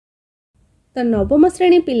तो नवम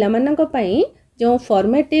श्रेणी पिलामानंक पई जो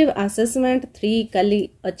फॉर्मेटिव असेसमेंट 3 काली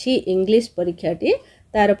अच्छी इंग्लिश परीक्षाटी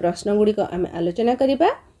तार प्रश्न गुड़ी को आम आलोचना करिबा।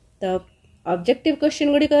 तो ऑब्जेक्टिव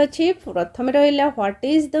क्वेश्चन गुड़ी को अच्छी प्रथम रहिला what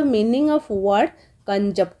is the meaning of word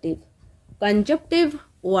कंजप्टिव। कंजप्टिव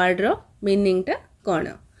word row meaning टा कोन?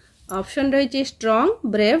 ऑप्शन रही strong,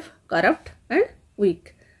 brave, corrupt and week.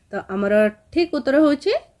 तो आमर ठीक उत्तर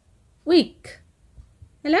होची वीक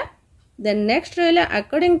हैला। देन नेक्स्ट रहिला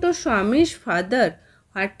according to Swami's father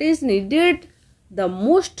what is needed the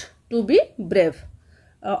most to be brave.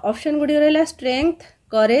 Option गुडी रहिला strength,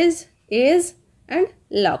 courage, as and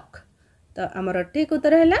luck. तो आमर ठीक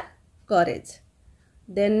उत्तर हैला करेज।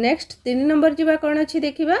 देन नेक्स्ट 3 नंबर जीवा कोन अछि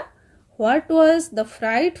देखिबा। What was the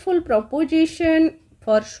frightful preposition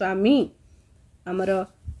for स्वामी। आमर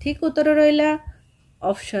ठीक उत्तर रहिला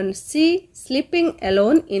option C sleeping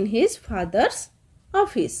alone in his father's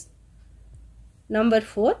office. Number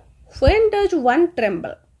 4 when does one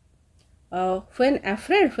tremble. When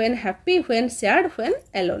afraid, when happy, when sad, when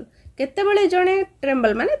alone. केते बेले जणे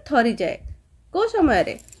ट्रेम्बल माने थरी जाए को समय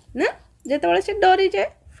रे ना जेते से डरी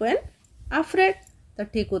जाए व्हेन अफ्रेड। तो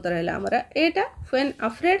ठीक उत्तर है हमारा एटा व्हेन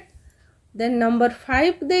अफ्रेड। देन नंबर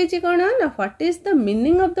 5 देछि कोन ना what is the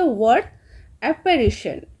meaning of the word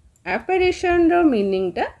एपेरिशन। एपेरिशन row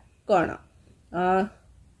meaning टा कोन?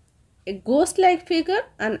 A ghost like figure,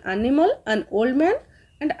 an animal, an old man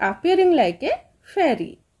and appearing like a fairy।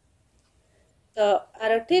 तो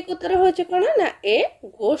आर ठीक उत्तर होछि कोन ना a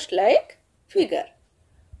ghost like figure.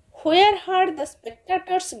 Where had the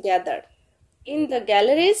spectators gathered? In the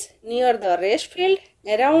galleries, near the race field,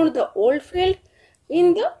 around the old field,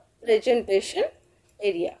 in the presentation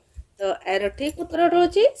area। तो are ठीक उत्तर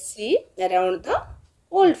होछि सी around the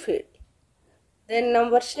old field। Then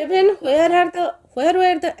number 7 where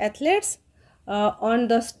were the athletes? On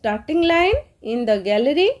the starting line, in the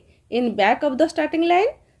gallery, in back of the starting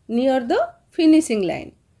line, near the finishing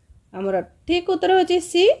line। हमारा ठीक उत्तर होछि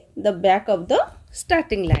सी the back of the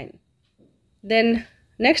starting line। Then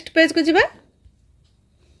next page को जिबा।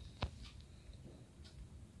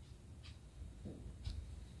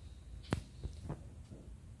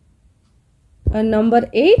 Number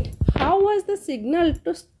 8 how was the signal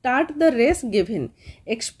to start the race given?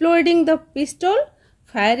 Exploding the pistol,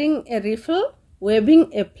 firing a rifle, waving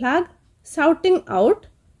a flag, shouting out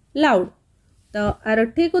loud। तो are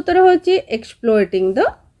ठीक उत्तर होछि exploiting the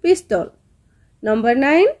pistol। Number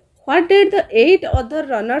 9 what did the 8 other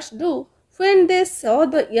runners do when they saw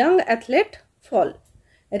the young athlete fall?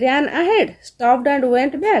 Ran ahead, stopped and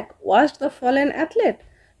went back, watched the fallen athlete,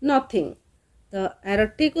 nothing। तो are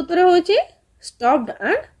ठीक उत्तर होछि stopped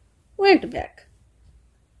and went back।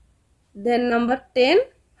 Then number 10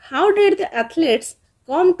 how did the athletes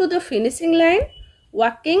come to the finishing line?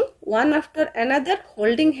 Walking one after another,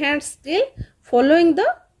 holding hands still, following the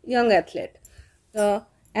young athlete। तो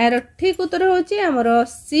are ठीक उत्तर होछि हमरो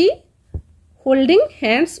सी holding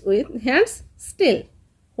hands with hands still,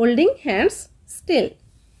 holding hands still।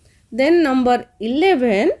 Then number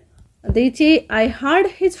 11 देछि I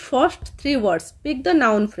heard his first 3 words, pick the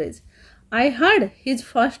noun phrase। I heard his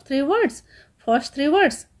first 3 words, first 3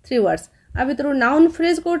 words, 3 words। अब इतरो noun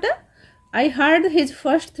phrase Kota I heard his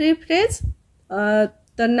first 3 phrase।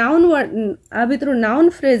 the noun word अब इतरो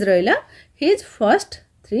noun phrase रहिला his first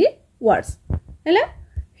 3 words हैला।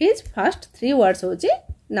 his first 3 words होची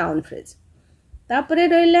noun phrase। तापरे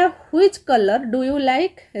रहिला which color do you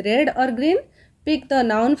like, red or green? pick the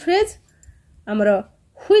noun phrase। हमरो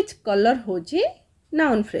which color होची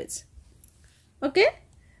noun phrase। okay।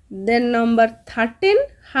 Then number 13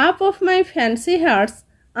 half of my fancy hearts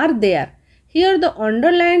are there। here the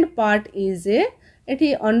underlined part is a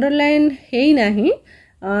एठी underline हेई नाही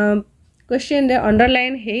question रे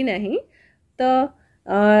underline हेई नाही। तो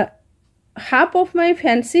half of my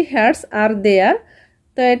fancy hearts are there।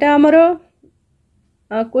 तो एटा हमरो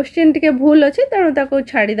question टिके भूल अछि तेणु ताको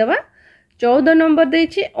छाडी दबा। 14 नंबर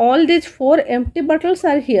देछि all these 4 empty bottles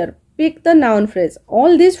are here, pick the noun phrase।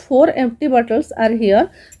 all these 4 empty bottles are here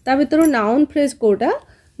ता भितरु noun phrase कोटा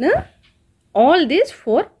ना all these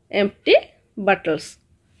 4 empty bottles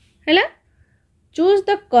हैला। choose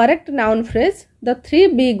the correct noun phrase। the 3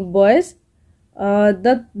 big boys,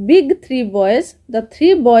 the big 3 boys, the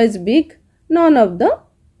 3 boys big, none of the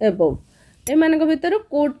above। ए मानक भितरु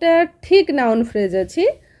कोटा ठीक noun phrase अछि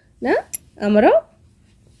ना हमरो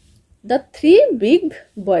the 3 big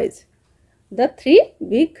boys, the 3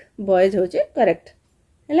 big boys होचे correct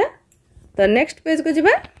हैला। तो next page को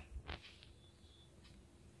जिबा।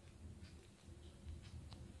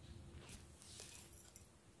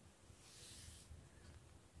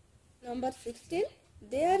 Number 16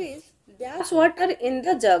 there is dash water in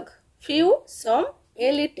the jug, few, some,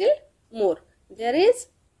 a little, more. There is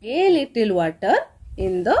a little water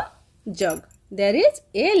in the jug. There is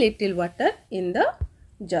a little water in the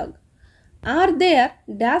jug. Are there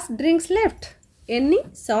dash drinks left? Any,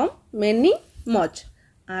 some, many, much.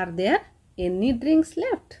 Are there any drinks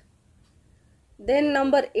left? Then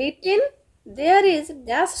number 18. There is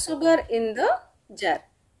dash sugar in the jar.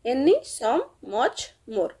 Any, some, much,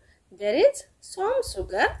 more. There is some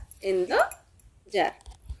sugar in the jar.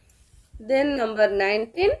 Then number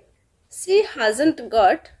 19. She hasn't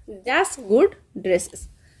got dash good dresses.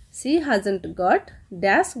 She hasn't got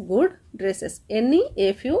dash good dresses. Any,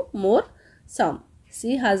 a few, more, some.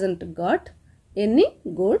 She hasn't got any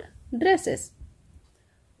good dresses.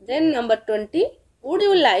 Then number 20. Would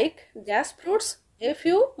you like dash fruits? A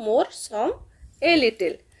few, more, some, a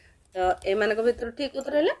little. तो एमान को भीतर ठीक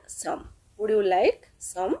उत्तर है some. Would you like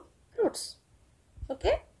some fruits?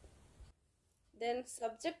 Okay. Then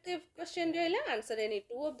subjective question जो है answer any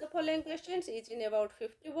two of the following questions each in about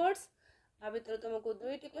 50 words. आ भीतर तुमको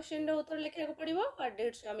दुईटी क्वेश्चन रे उत्तर लिखा को पड़िबो. What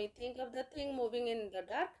did Swami think of the thing moving in the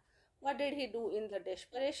dark? What did he do in the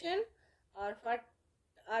desperation? Or what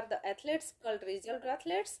are the athletes called result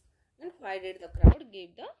athletes? And why did the crowd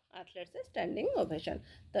give the athletes a standing ovation?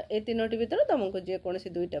 तो ए तीनोटी भीतर तुमको जे कोनसी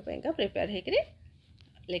दुईटा पयका prepare हेकरी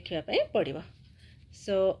लिखिबा पय पड़िबो.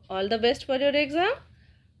 So all the best for your exam.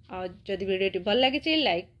 आ जदि वीडियोटी भल लागि छि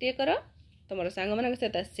लाइक टे करो, तमरो सांग मन के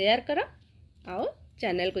साथ शेयर करो. आ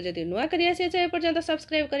चैनल को जदि नुआ करिया से पर्यंत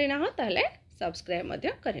सब्सक्राइब करिना हो ताले सब्सक्राइब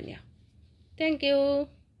मध्य करिनिया. Thank you.